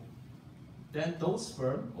profitable, then those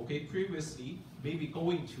firms, okay, previously maybe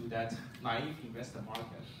going to that naive investor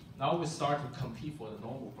market, now we start to compete for the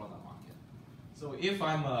normal product market. So if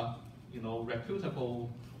I'm a reputable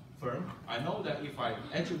firm, I know that if I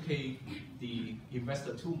educate the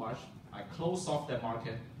investor too much, I close off that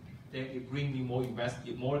market, then it brings me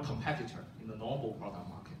more competitor in the normal product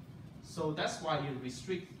market. So that's why you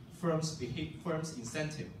restrict firms'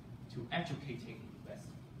 incentive to educating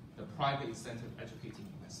investor, the private incentive educating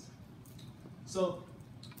investor. So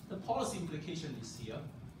the policy implication is here.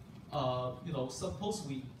 Suppose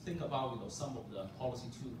we think about some of the policy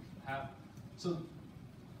tools we have. So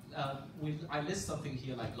I list something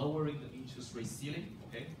here like lowering the interest rate ceiling.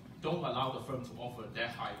 Okay, don't allow the firm to offer that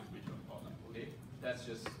high return product. Okay, that's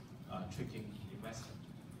just tricking the investor.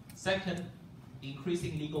 Second,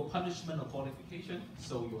 increasing legal punishment or qualification.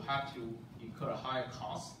 So you have to incur a higher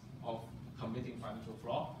cost of committing financial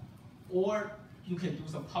fraud, or you can do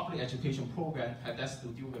some public education program that has to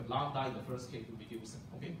deal with lambda in the first case to reduce it.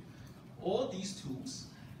 Okay, all these tools,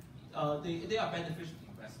 they are beneficial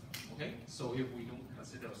to investors. Okay, so if we don't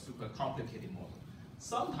consider a super complicated model,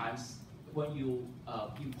 sometimes when you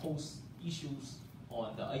impose issues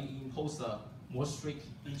on impose a more strict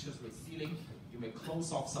interest rate ceiling, you may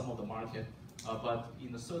close off some of the market, but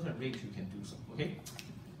in a certain range you can do so. Okay.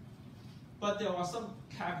 But there are some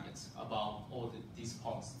caveats about all these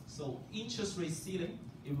policies. So interest rate ceiling,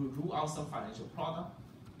 it will rule out some financial product.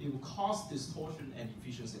 It will cause distortion and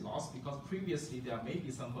efficiency loss because previously there may be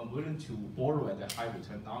some firm willing to borrow at a high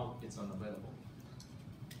return, now it's unavailable.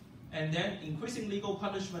 And then increasing legal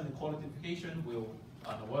punishment and qualification will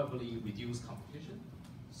unavoidably reduce competition.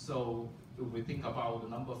 So if we think about the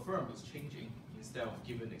number of firms is changing instead of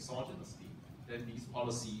given exogenously, then these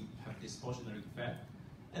policies have distortionary effect.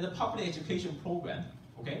 And the public education program,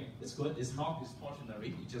 okay, it's good. It's not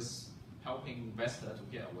distortionary. It's just helping investors to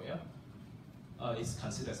get aware. It's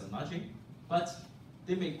considered as a nudging, but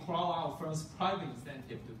they may crowd out firms' private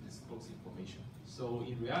incentive to disclose information. So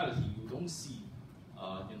in reality, you don't see,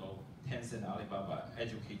 Tencent, Alibaba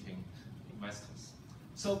educating investors.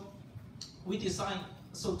 So to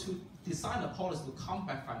design a policy to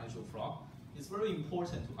combat financial fraud, it's very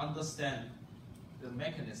important to understand the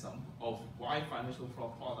mechanism of why financial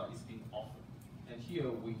fraud product is being offered. And here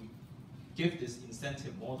we give this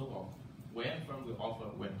incentive model of when firm will offer,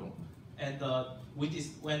 when don't. And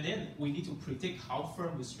then we need to predict how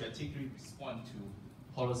firm will strategically respond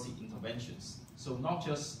to policy interventions. So not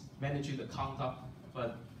just managing the conduct,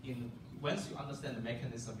 but once you understand the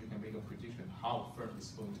mechanism, you can make a prediction how firm is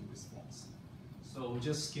going to respond. So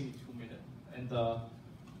just give me 2 minutes. And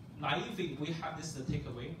naive, we have this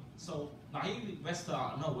takeaway. So naive investors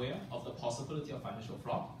are unaware of the possibility of financial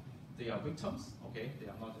fraud. They are victims, okay? They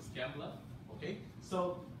are not just gambler, okay?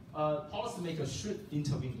 So policymakers should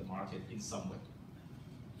intervene in the market in some way.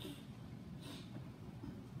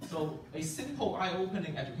 So a simple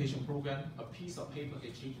eye-opening education program, a piece of paper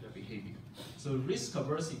can change their behavior. So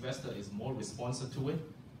risk-averse investor is more responsive to it.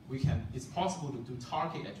 It's possible to do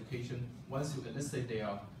target education once you elicit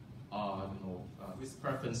their risk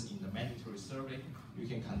preference in the mandatory survey. You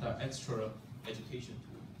can conduct extra education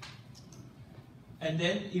tool. And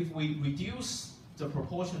then if we reduce the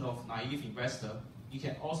proportion of naive investor, you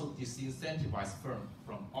can also disincentivize firm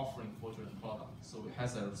from offering fraudulent products. So it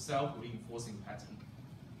has a self-reinforcing pattern,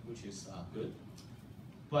 which is good.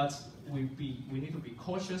 But we need to be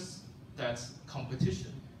cautious that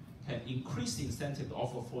competition can increase the incentive to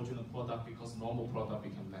offer fraudulent product because normal product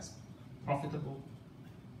become less profitable.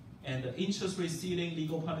 And the interest rate ceiling,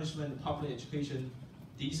 legal punishment, public education,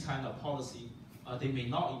 these kind of policy, they may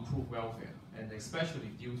not improve welfare, and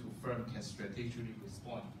especially due to firm can strategically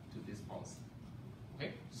respond to this policy.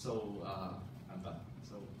 Okay, so I'm done.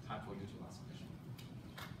 So time for you to ask questions.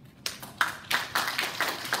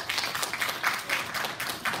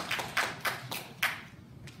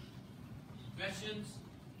 Questions?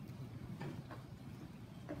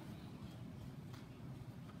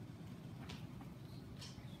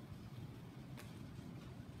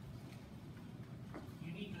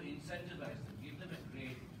 You need to incentivize them, give them a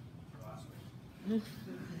grade for asking.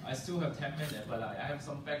 I still have 10 minutes, but I have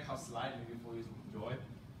some backup slide maybe for you to enjoy.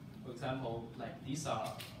 For example, like these are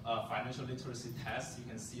financial literacy tests. You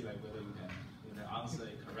can see like whether you can answer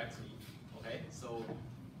it correctly. Okay, so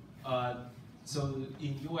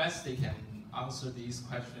in US they can answer these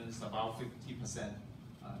questions about 50%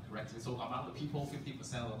 correctly. So among the people,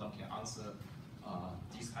 50% of them can answer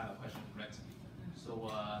these kind of questions correctly.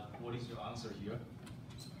 So what is your answer here?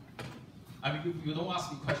 I mean, you don't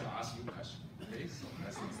ask me a question, I ask you a question. Okay, so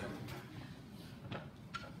that's the example.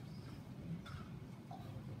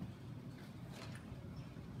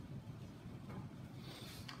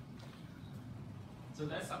 So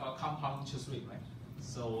that's about compound interest rate, right?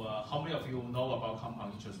 So how many of you know about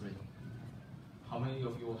compound interest rate? How many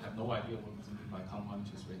of you have no idea what to mean by compound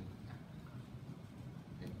interest rate?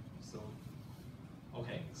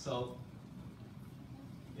 Okay, so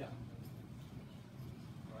yeah.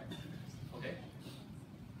 All right. Okay.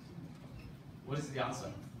 What is the answer?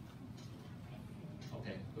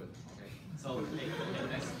 Okay, good. Okay. So okay,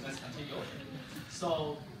 let's continue.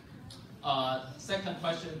 So second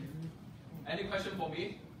question. Any question for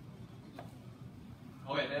me?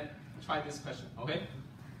 Okay, then try this question. Okay.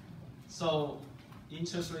 So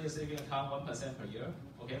interest rate saving account 1% per year.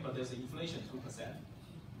 Okay, but there's inflation 2%.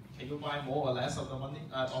 Can you buy more or less of the money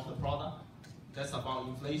of the product? That's about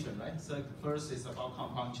inflation, right? So first is about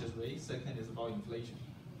compound interest rate. Second is about inflation.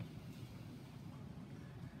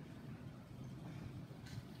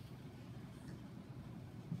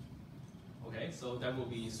 Okay, so that will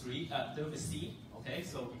be there will be C. Okay,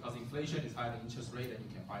 so because inflation is higher than interest rate, then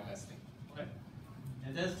you can buy less thing. Okay,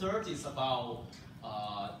 and then third is about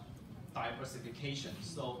diversification.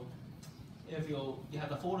 So if you have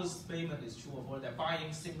the follow statement is true or false, that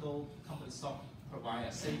buying single company stock provide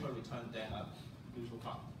a safer return than a mutual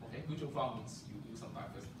fund. Okay, mutual fund means you do some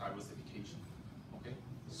diversification. Okay,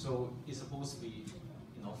 so it's supposed to be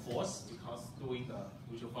false because doing the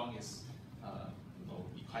mutual fund is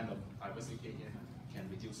kind of diversification can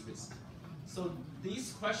reduce risk. So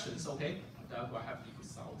these questions, okay, that will have the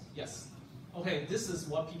result. Yes. Okay, this is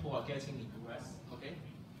what people are getting in US. Okay,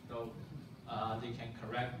 so they can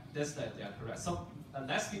correct this, that they are correct. So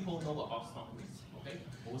less people know about stock risk. Okay,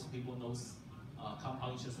 most people know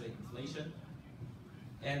compound interest rate inflation,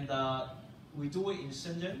 and we do it in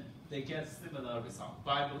Shenzhen. They get similar result.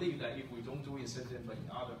 But I believe that if we don't do it in Shenzhen, but in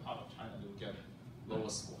other part of China, they will get lower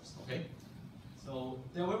scores. Okay, so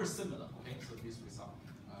they're very similar. Okay, so this result in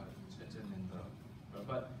Shenzhen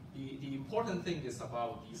but the important thing is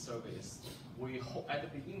about these surveys. We hope at the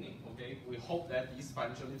beginning, okay, we hope that these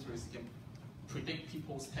financial literacy can predict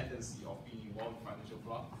people's tendency of being involved in financial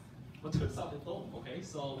fraud. But turns out they don't, okay?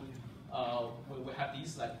 So we have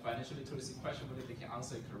these like financial literacy question, whether they can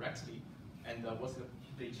answer it correctly, and what's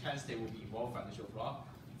the chance they will be involved in financial fraud.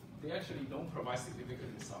 They actually don't provide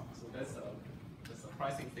significant results. So that's a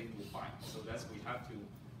surprising thing we find. So that's we have to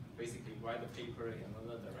basically write the paper in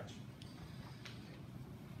another direction.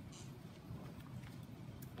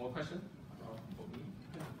 More question for me?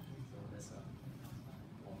 So let's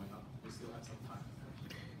warming up. We still have some time.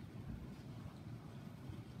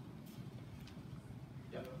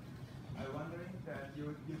 Yeah. I'm wondering that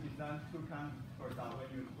you design two kinds of product when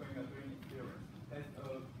you're doing insurance.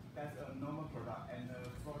 That's a normal product and a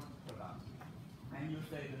fraud product. And you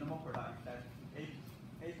say the normal product is that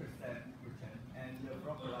 8% return and the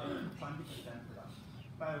fraud product is 20% product.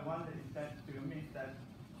 But I wonder is that do you mean that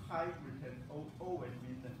high return always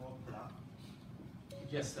means the fraud product?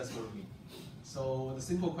 Yes, that's what we mean. So the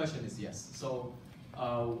simple question is yes. So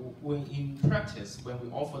when in practice, when we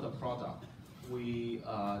offer the product, we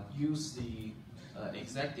use the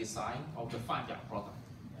exact design of the Fanya product.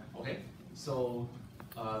 Okay, so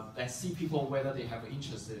let's see people whether they have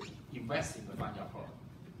interest in investing in the Fanya product.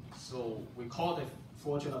 So we call it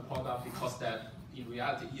fraudulent product because that in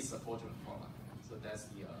reality is a fraudulent product. So that's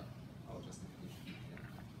the our justification. Yeah.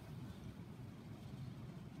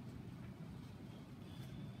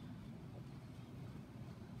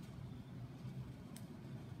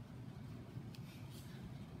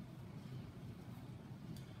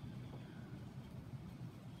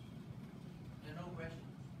 There are no questions.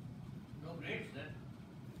 No grades then.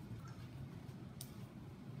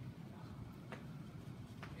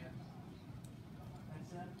 Yeah.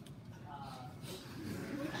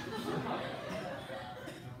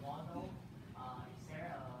 Model, is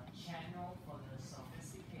there a channel for the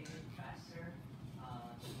sophisticated investor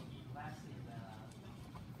to invest in the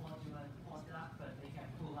fraudulent product, but they can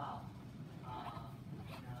pull out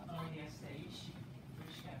in an earlier stage,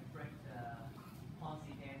 which can break the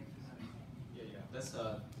Ponzi game to some extent? Yeah. That's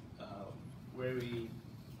a very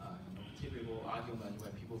typical argument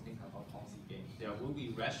when people think about Ponzi game. There will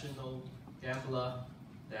be rational gambler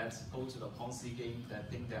that go to the Ponzi game that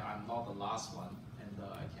think that I'm not the last one and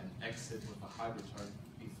I can exit with a high return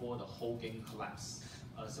before the whole game collapse.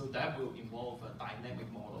 So that will involve a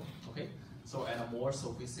dynamic model, okay? So and a more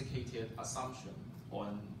sophisticated assumption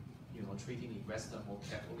on treating investor more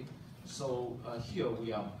carefully. So here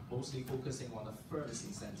we are mostly focusing on the firm's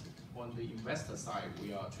incentive. On the investor side,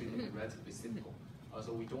 we are treating it relatively simple.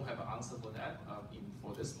 So we don't have an answer for that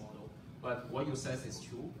for this model. But what you said is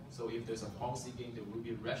true. So if there's a Ponzi game, there will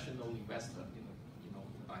be rational investor in the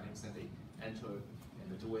dynamics and they enter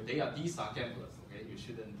and do it. These are gamblers, okay? You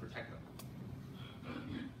shouldn't protect them.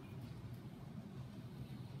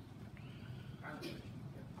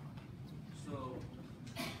 So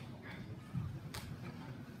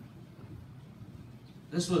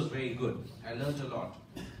this was very good. I learned a lot.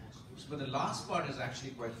 But the last part is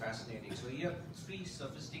actually quite fascinating. So you have 3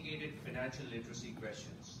 sophisticated financial literacy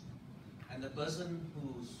questions. And the person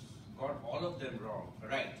who's got all of them wrong,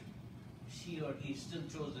 right, she or he still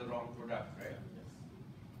chose the wrong product, right?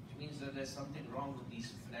 It means that there's something wrong with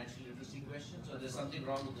these financial literacy questions, or there's something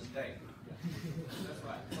wrong with this guy. That's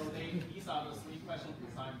right. So these are the 3 questions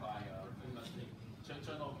designed by famous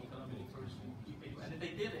Journal of Economic Literacy, and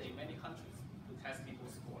they did it in many countries to test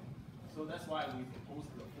people's score. So that's why we proposed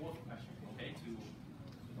the 4th question, okay, to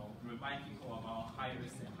remind people about high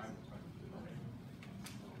risk and high return. Okay.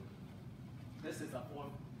 This is a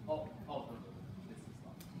 4th. No, this is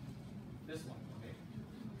not. This one, okay.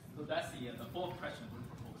 So that's the 4th question we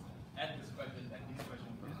proposed. And this question and this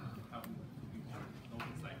question will help you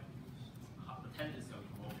notice like how the tendency of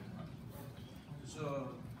evolving.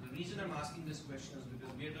 So the reason I'm asking this question is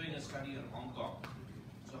because we're doing a study on Hong Kong.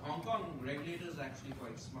 So Hong Kong regulators are actually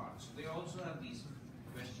quite smart. So they also have these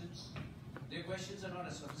questions. Their questions are not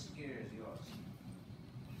as sophisticated as yours.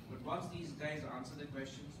 But once these guys answer the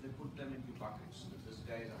questions, they put them into buckets. So this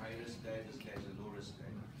guy is a high risk guy, this guy is a low risk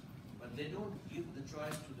guy. But they don't give the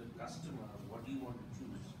choice to the customer of what do you want to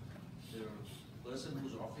choose. The person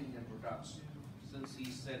who's offering them products, since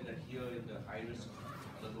he said that here in the high risk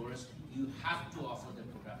or the low risk, you have to offer them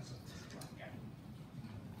products.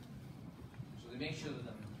 So they make sure that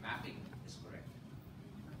the mapping is correct.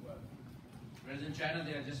 Whereas in China,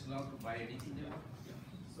 they are just allowed to buy anything they want.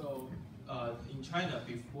 So in China,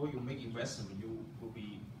 before you make investment, you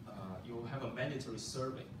will have a mandatory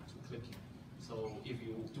survey to click in. So if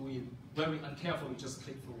you do it very uncarefully, just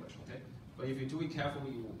click through it, okay? But if you do it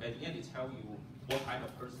carefully, at the end it tells you what kind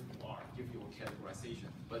of person you are, give you a categorization,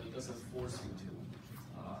 but it doesn't force you to,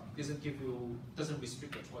 doesn't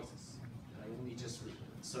restrict your choices. It only just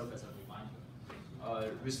serve as a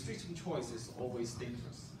reminder. Restricting choice is always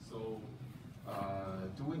dangerous. So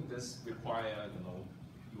doing this require,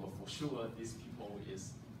 you are for sure these people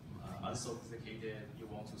is unsophisticated. You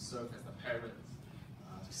want to serve as a parent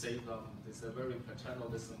to save them. It's a very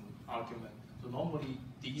paternalism argument. So normally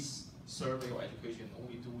these survey or education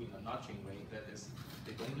only do in a nudging way. That is,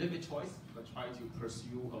 they don't limit choice, but try to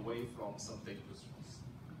pursue away from some dangerous choice.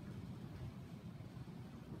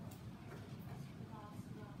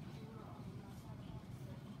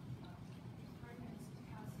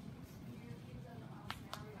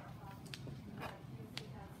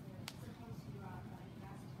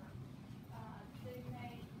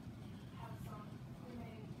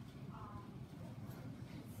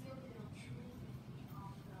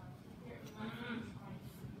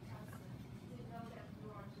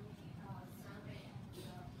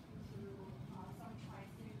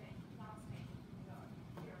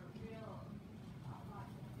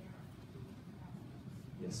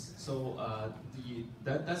 So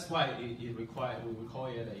that's why we call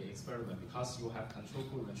it an experiment, because you have control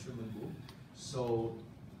group and treatment group. So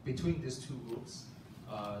between these 2 groups,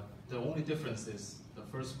 the only difference is the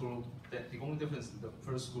first group. The only difference is the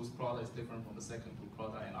first group's product is different from the second group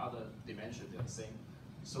product, and other dimensions they're the same.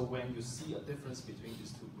 So when you see a difference between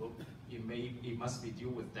these 2 groups, it must be due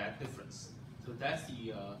with that difference. So that's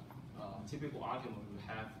the typical argument we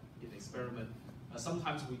have in the experiment.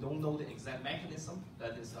 Sometimes we don't know the exact mechanism.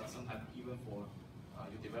 That is, sometimes even for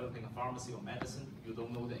you're developing a pharmacy or medicine, you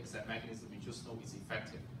don't know the exact mechanism. You just know it's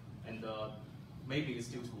effective, and maybe it's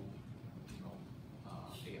due to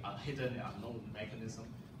a hidden and unknown mechanism.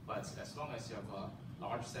 But as long as you have a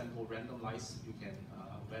large sample randomized, you can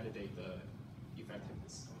validate the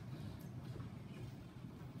effectiveness.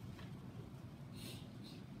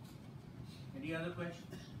 Any other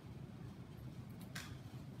questions?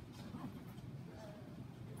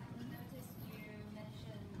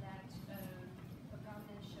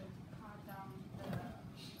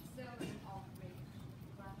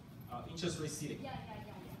 Interest rate ceiling. Yeah.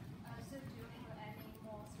 So do you have any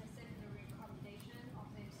more specific recommendation of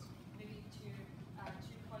this, maybe to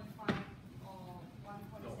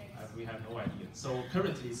no idea. So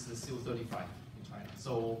currently it's still 35 in China.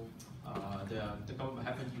 So the government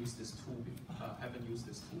haven't used this tool.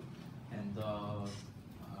 And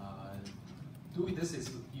doing this is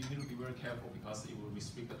you need to be very careful because it will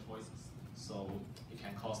restrict the choices. So it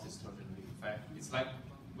can cause distortion effect. It's like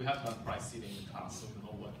we have done price seeding in the past, so you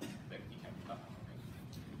know what that it can become.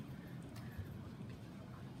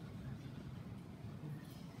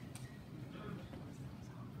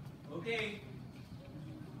 Okay.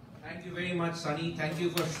 Thank you very much, Sunny. Thank you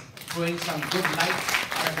for throwing some good light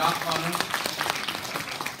on a dark corner.